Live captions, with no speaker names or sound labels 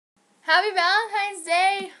Happy Valentine's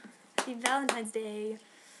Day! Happy Valentine's Day.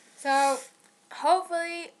 So,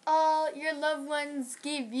 hopefully all your loved ones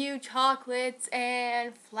give you chocolates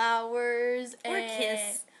and flowers Or and... a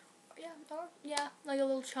kiss. Yeah, like a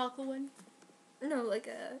little chocolate one. No, like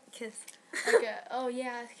a kiss. Like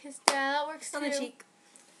a kiss. Yeah, that works too. On the cheek.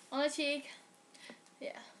 On the cheek.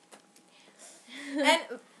 Yeah. And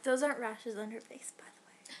those aren't rashes on her face, by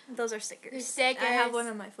the way. Those are stickers. They're stickers. I have one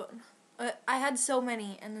on my phone. I had so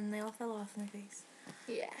many, and then they all fell off my face.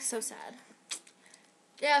 Yeah. So sad.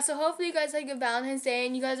 Yeah, so hopefully you guys had a good Valentine's Day,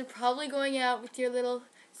 and you guys are probably going out with your little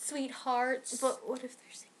sweethearts. But what if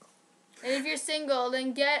they're single? And if you're single,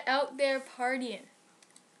 then get out there partying.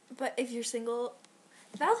 But if you're single,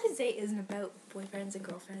 Valentine's Day isn't about boyfriends and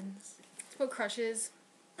girlfriends. It's about crushes.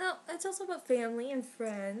 No, it's also about family and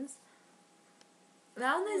friends.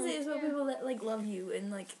 Valentine's Day is about people that like love you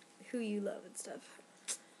and like who you love and stuff.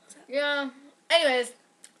 So. Yeah. Anyways,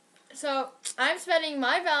 so I'm spending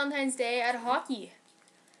my Valentine's Day at hockey,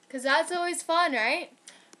 'cause that's always fun, right?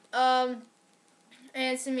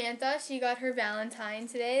 And Samantha, she got her Valentine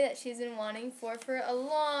today that she's been wanting for a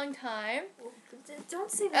long time.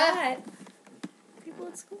 Don't say that. People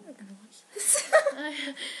at school are gonna watch this.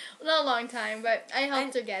 Not a long time, but I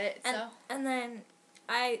helped her get it. And then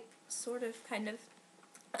I sort of, kind of,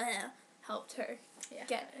 helped her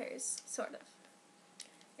get hers, sort of.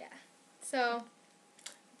 Yeah. So,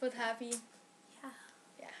 both happy. Yeah.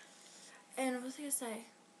 Yeah. And what was I gonna say?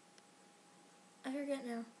 I forget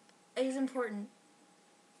now. It is important.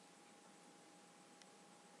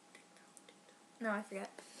 No, I forget.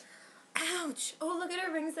 Ouch! Oh, look at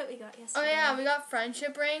our rings that we got yesterday. Oh yeah, we got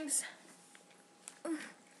friendship rings.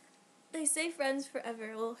 They say friends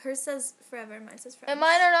forever. Well, hers says forever, mine says friends. And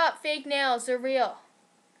mine are not fake nails, they're real.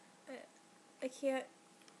 I can't.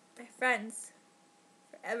 They're friends.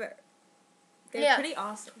 Forever. They're pretty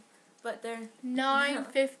awesome. But they're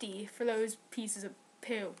 $9.50 for those pieces of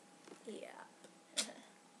poo. Yeah.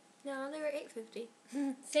 No, they were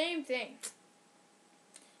 $8.50. Same thing.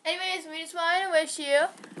 Anyways, we just wanted to wish you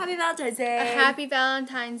Happy Valentine's Day. a happy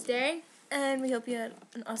Valentine's Day. And we hope you had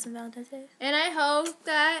an awesome Valentine's Day. And I hope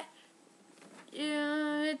that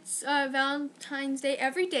it's Valentine's Day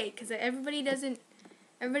every day, because everybody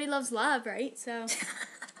loves love, right? So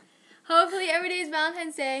hopefully every day is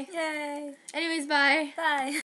Valentine's Day. Yay. Anyways, bye. Bye.